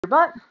your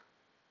butt.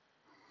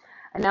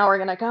 And now we're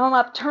going to come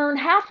up, turn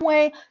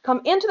halfway, come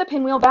into the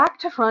pinwheel, back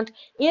to front,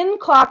 in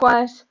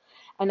clockwise.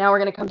 And now we're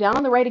going to come down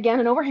on the right again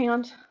and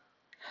overhand.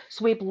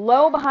 Sweep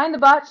low behind the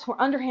butts, we're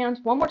underhand,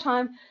 one more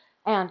time.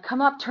 And come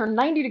up, turn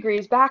 90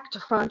 degrees, back to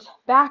front,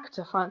 back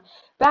to front,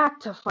 back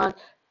to front,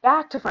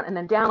 back to front, and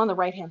then down on the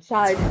right-hand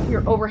side.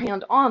 Your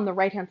overhand on the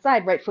right-hand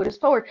side, right foot is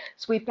forward.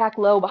 Sweep back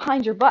low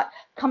behind your butt.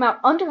 Come out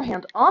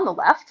underhand on the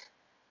left.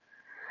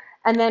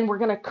 And then we're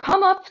going to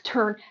come up,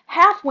 turn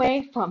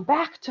halfway from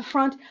back to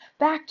front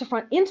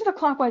into the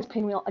clockwise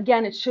pinwheel.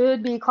 Again, it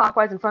should be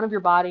clockwise in front of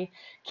your body.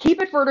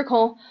 Keep it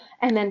vertical,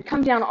 and then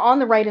come down on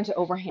the right into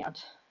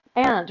overhand.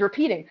 And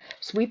repeating,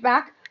 sweep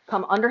back,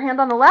 come underhand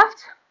on the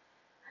left,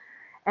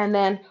 and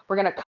then we're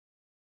going to